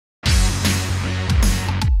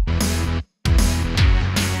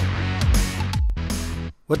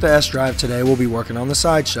With the S drive today, we'll be working on the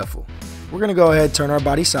side shuffle. We're going to go ahead and turn our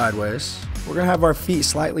body sideways. We're going to have our feet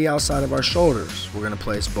slightly outside of our shoulders. We're going to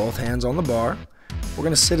place both hands on the bar. We're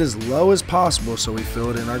going to sit as low as possible so we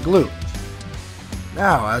feel it in our glute.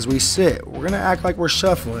 Now, as we sit, we're going to act like we're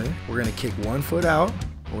shuffling. We're going to kick one foot out.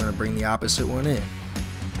 We're going to bring the opposite one in.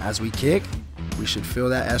 As we kick, we should feel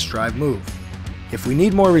that S drive move. If we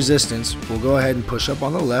need more resistance, we'll go ahead and push up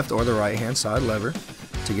on the left or the right hand side lever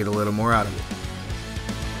to get a little more out of it.